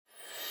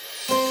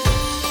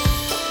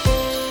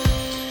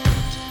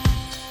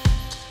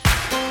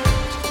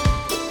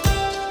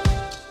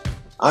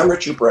I'm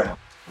Richard Brown,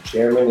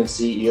 Chairman and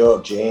CEO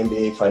of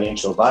JMBA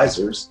Financial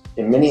Advisors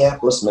in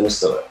Minneapolis,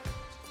 Minnesota.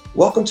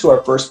 Welcome to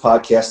our first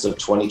podcast of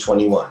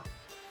 2021,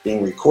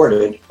 being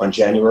recorded on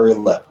January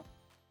 11th.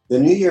 The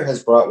new year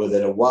has brought with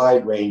it a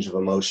wide range of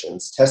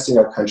emotions, testing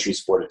our country's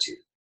fortitude,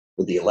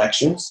 with the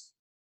elections,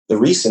 the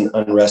recent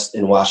unrest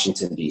in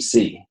Washington,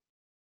 D.C.,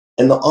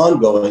 and the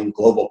ongoing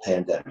global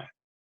pandemic.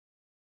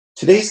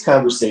 Today's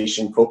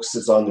conversation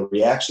focuses on the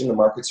reaction the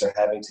markets are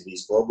having to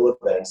these global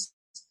events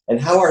and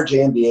how our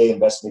JMBA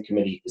Investment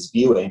Committee is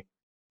viewing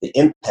the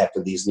impact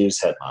of these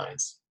news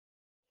headlines.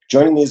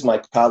 Joining me is my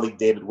colleague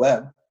David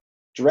Webb,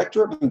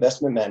 Director of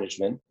Investment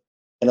Management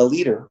and a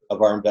leader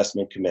of our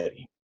investment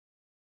committee.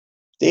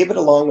 David,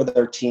 along with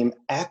our team,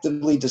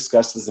 actively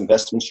discusses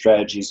investment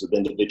strategies with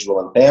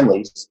individuals and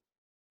families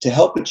to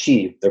help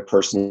achieve their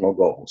personal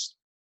goals.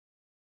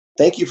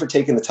 Thank you for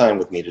taking the time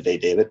with me today,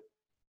 David.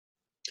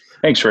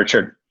 Thanks,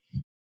 Richard.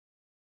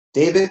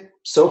 David,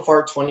 so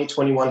far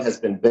 2021 has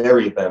been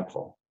very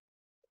eventful.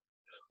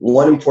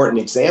 One important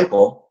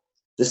example,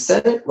 the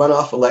Senate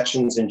runoff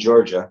elections in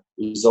Georgia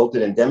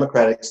resulted in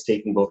Democrats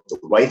taking both the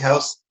White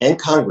House and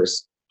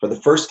Congress for the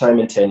first time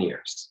in 10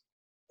 years.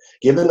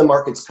 Given the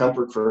market's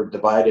comfort for a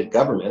divided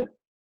government,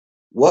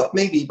 what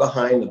may be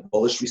behind the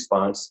bullish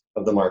response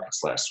of the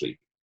markets last week?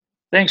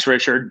 Thanks,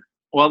 Richard.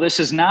 Well,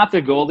 this is not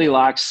the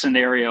Goldilocks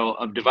scenario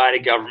of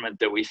divided government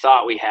that we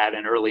thought we had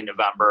in early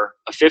November.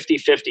 A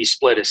 50-50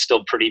 split is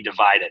still pretty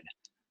divided.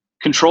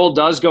 Control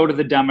does go to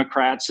the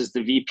Democrats as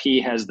the VP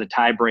has the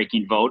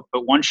tie-breaking vote,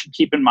 but one should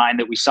keep in mind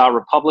that we saw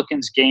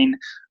Republicans gain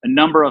a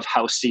number of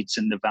House seats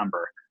in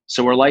November.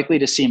 So we're likely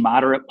to see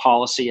moderate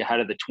policy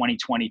ahead of the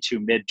 2022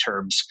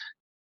 midterms,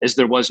 as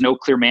there was no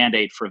clear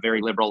mandate for a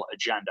very liberal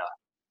agenda.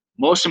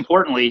 Most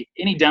importantly,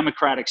 any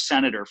Democratic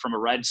senator from a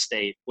red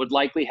state would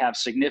likely have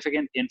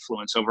significant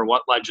influence over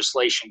what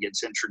legislation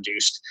gets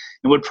introduced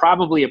and would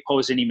probably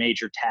oppose any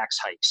major tax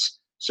hikes.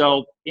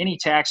 So any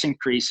tax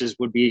increases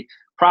would be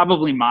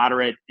probably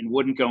moderate and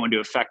wouldn't go into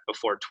effect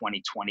before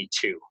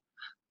 2022.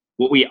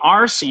 What we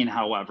are seeing,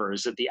 however,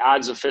 is that the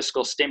odds of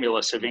fiscal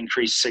stimulus have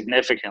increased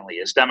significantly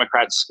as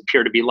Democrats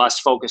appear to be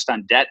less focused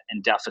on debt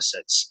and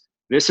deficits.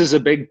 This is a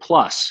big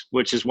plus,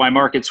 which is why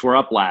markets were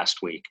up last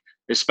week,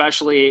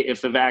 especially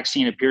if the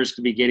vaccine appears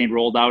to be getting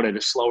rolled out at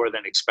a slower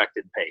than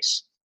expected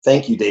pace.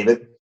 Thank you,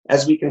 David.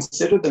 As we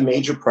consider the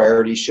major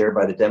priorities shared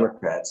by the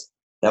Democrats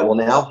that will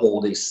now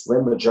hold a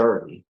slim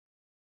majority,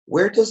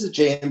 where does the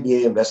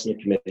JMBA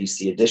Investment Committee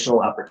see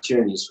additional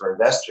opportunities for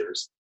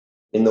investors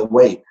in the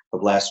wake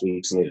of last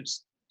week's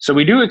news? So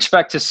we do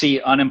expect to see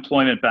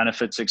unemployment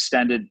benefits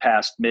extended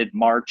past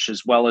mid-March,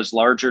 as well as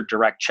larger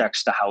direct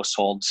checks to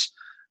households.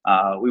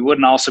 We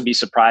wouldn't also be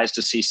surprised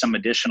to see some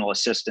additional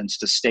assistance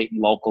to state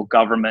and local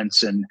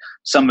governments and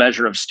some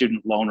measure of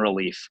student loan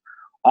relief.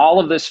 All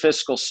of this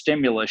fiscal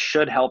stimulus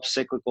should help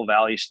cyclical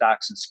value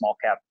stocks and small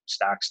cap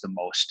stocks the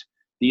most.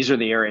 These are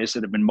the areas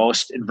that have been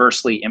most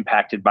adversely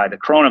impacted by the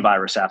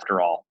coronavirus,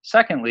 after all.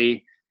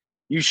 Secondly,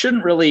 you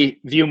shouldn't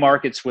really view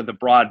markets with a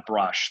broad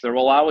brush. There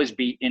will always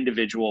be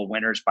individual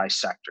winners by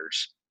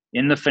sectors.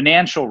 In the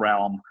financial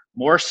realm,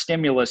 more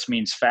stimulus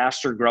means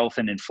faster growth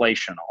and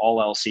inflation, all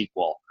else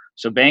equal.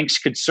 So banks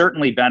could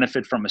certainly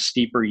benefit from a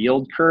steeper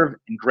yield curve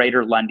and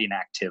greater lending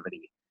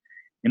activity.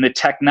 In the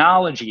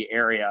technology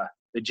area,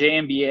 the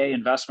JMBA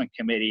Investment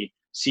Committee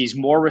sees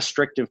more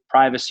restrictive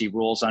privacy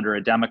rules under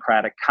a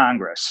Democratic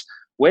Congress,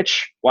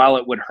 which, while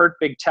it would hurt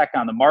big tech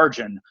on the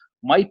margin,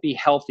 might be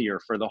healthier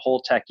for the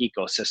whole tech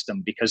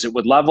ecosystem because it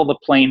would level the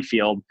playing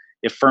field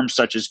if firms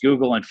such as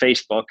Google and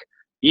Facebook,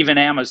 even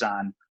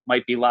Amazon,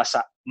 might be less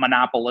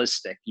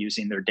monopolistic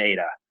using their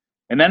data.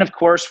 And then, of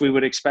course, we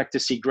would expect to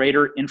see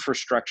greater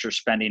infrastructure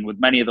spending with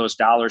many of those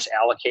dollars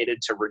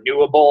allocated to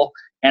renewable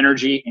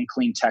energy and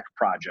clean tech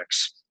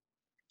projects.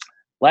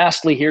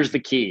 Lastly, here's the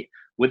key.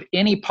 With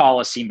any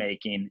policy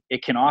making,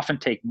 it can often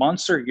take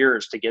months or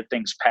years to get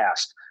things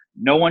passed.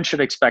 No one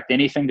should expect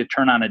anything to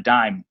turn on a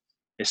dime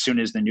as soon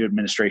as the new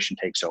administration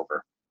takes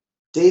over.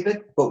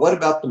 David, but what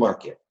about the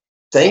market?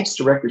 Thanks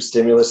to record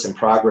stimulus and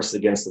progress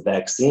against the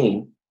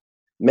vaccine,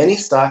 many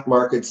stock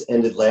markets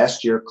ended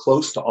last year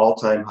close to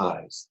all-time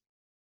highs.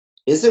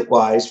 Is it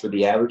wise for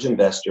the average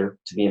investor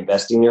to be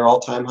investing near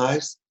all-time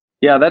highs?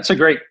 Yeah, that's a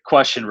great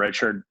question,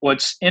 Richard.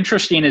 What's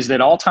interesting is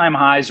that all-time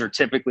highs are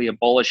typically a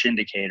bullish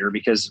indicator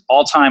because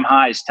all-time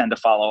highs tend to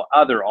follow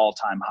other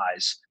all-time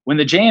highs. When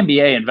the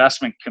JMBA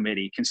Investment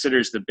Committee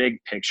considers the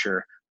big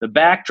picture, the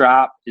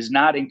backdrop is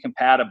not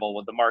incompatible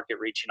with the market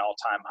reaching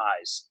all-time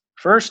highs.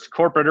 First,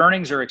 corporate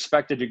earnings are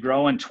expected to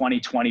grow in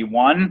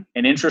 2021,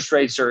 and interest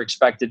rates are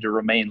expected to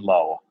remain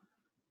low.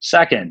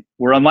 Second,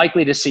 we're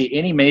unlikely to see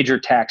any major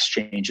tax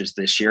changes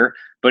this year,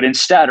 but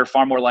instead are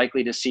far more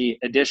likely to see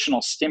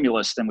additional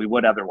stimulus than we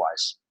would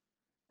otherwise.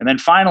 And then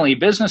finally,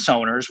 business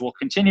owners will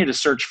continue to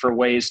search for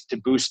ways to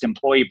boost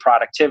employee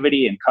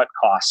productivity and cut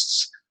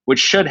costs, which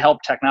should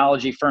help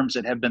technology firms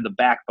that have been the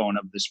backbone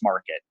of this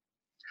market.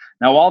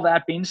 Now, all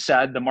that being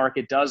said, the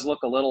market does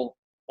look a little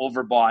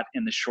overbought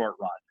in the short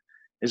run.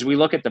 As we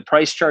look at the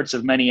price charts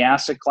of many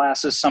asset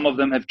classes, some of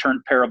them have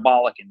turned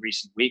parabolic in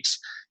recent weeks,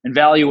 and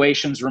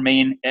valuations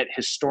remain at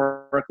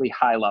historically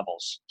high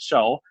levels.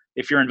 So,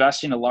 if you're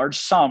investing a large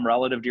sum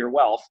relative to your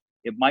wealth,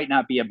 it might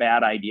not be a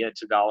bad idea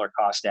to dollar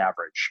cost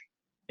average.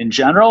 In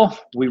general,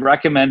 we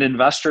recommend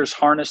investors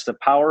harness the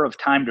power of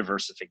time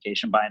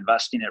diversification by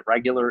investing at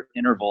regular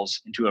intervals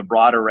into a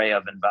broad array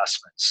of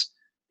investments.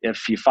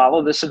 If you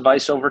follow this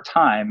advice over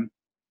time,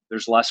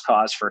 there's less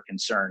cause for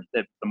concern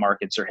that the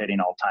markets are hitting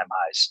all-time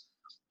highs.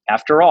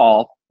 After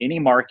all, any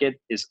market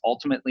is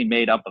ultimately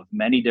made up of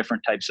many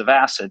different types of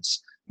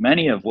assets,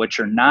 many of which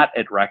are not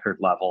at record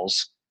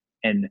levels,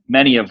 and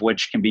many of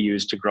which can be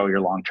used to grow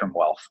your long-term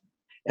wealth.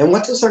 And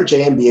what does our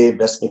JMBA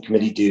Investment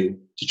Committee do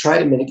to try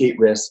to mitigate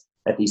risk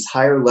at these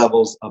higher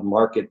levels of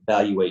market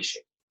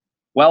valuation?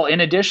 Well,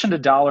 in addition to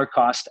dollar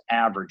cost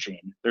averaging,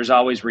 there's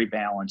always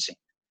rebalancing.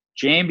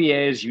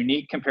 JMBA is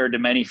unique compared to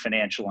many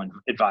financial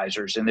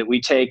advisors in that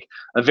we take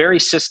a very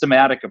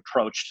systematic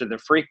approach to the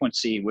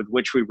frequency with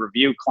which we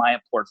review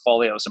client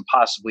portfolios and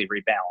possibly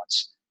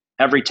rebalance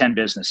every 10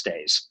 business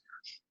days.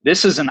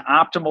 This is an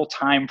optimal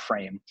time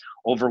frame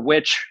over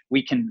which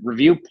we can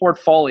review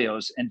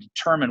portfolios and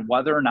determine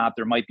whether or not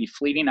there might be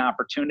fleeting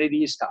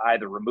opportunities to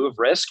either remove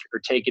risk or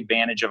take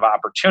advantage of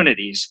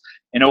opportunities.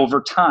 And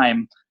over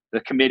time,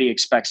 the committee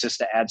expects us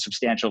to add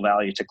substantial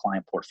value to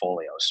client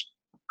portfolios.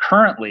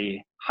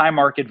 Currently, high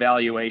market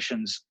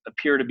valuations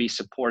appear to be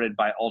supported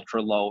by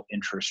ultra-low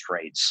interest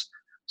rates.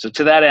 So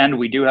to that end,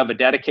 we do have a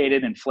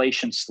dedicated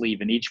inflation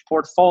sleeve in each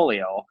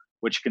portfolio,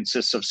 which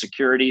consists of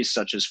securities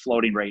such as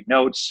floating rate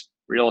notes,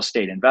 real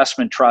estate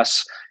investment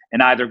trusts,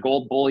 and either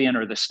gold bullion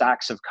or the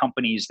stocks of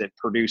companies that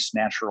produce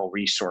natural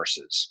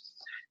resources.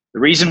 The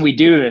reason we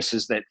do this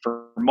is that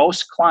for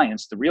most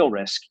clients, the real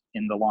risk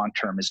in the long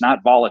term is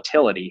not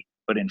volatility,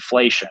 but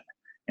inflation.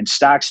 And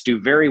stocks do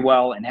very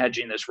well in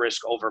hedging this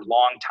risk over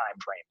long time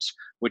frames,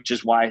 which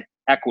is why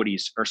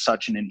equities are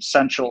such an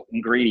essential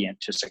ingredient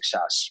to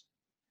success.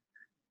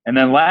 And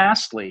then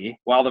lastly,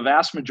 while the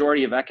vast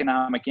majority of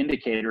economic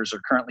indicators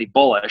are currently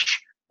bullish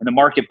and the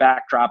market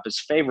backdrop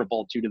is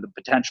favorable due to the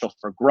potential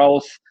for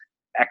growth,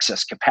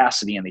 excess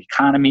capacity in the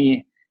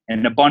economy,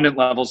 and abundant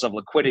levels of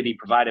liquidity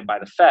provided by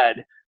the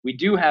Fed, we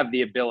do have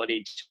the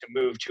ability to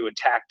move to a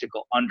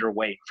tactical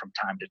underweight from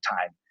time to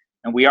time.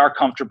 And we are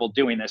comfortable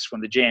doing this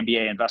when the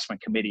JMBA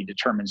Investment Committee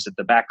determines that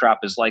the backdrop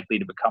is likely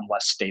to become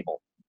less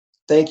stable.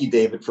 Thank you,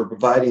 David, for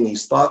providing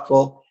these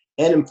thoughtful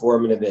and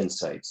informative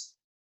insights.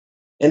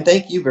 And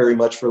thank you very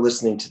much for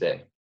listening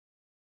today.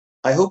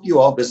 I hope you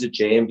all visit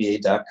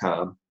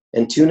jmba.com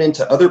and tune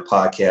into other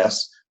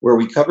podcasts where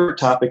we cover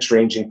topics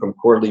ranging from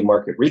quarterly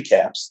market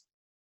recaps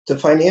to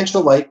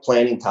financial life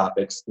planning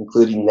topics,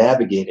 including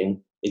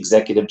navigating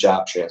executive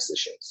job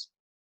transitions.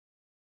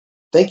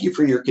 Thank you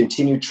for your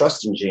continued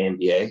trust in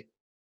JMBA,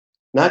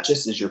 not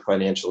just as your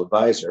financial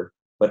advisor,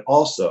 but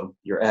also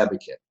your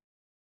advocate.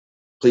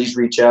 Please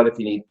reach out if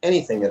you need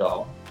anything at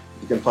all.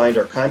 You can find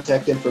our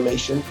contact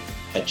information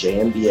at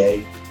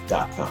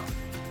jmba.com.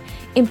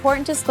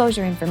 Important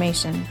disclosure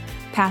information.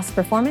 Past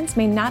performance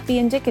may not be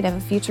indicative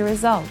of future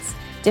results.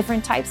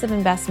 Different types of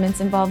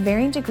investments involve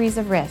varying degrees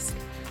of risk.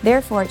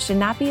 Therefore, it should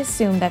not be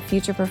assumed that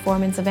future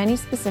performance of any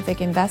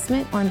specific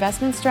investment or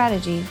investment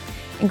strategy,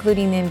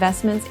 including the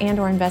investments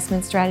and/or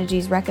investment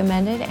strategies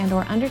recommended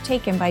and/or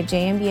undertaken by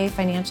JMBA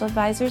Financial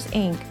Advisors,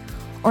 Inc.,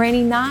 or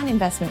any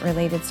non-investment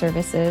related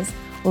services,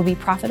 will be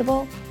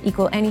profitable,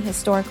 equal any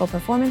historical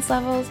performance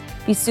levels,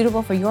 be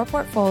suitable for your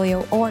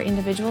portfolio or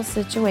individual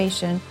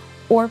situation,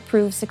 or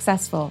prove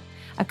successful.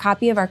 A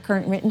copy of our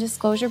current written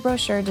disclosure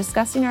brochure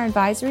discussing our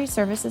advisory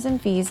services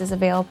and fees is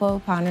available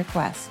upon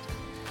request.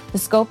 The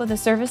scope of the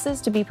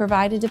services to be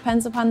provided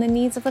depends upon the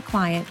needs of the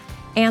client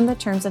and the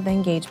terms of the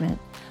engagement.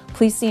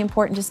 Please see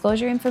important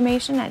disclosure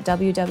information at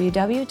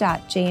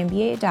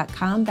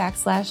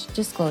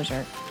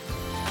www.jmba.com/disclosure.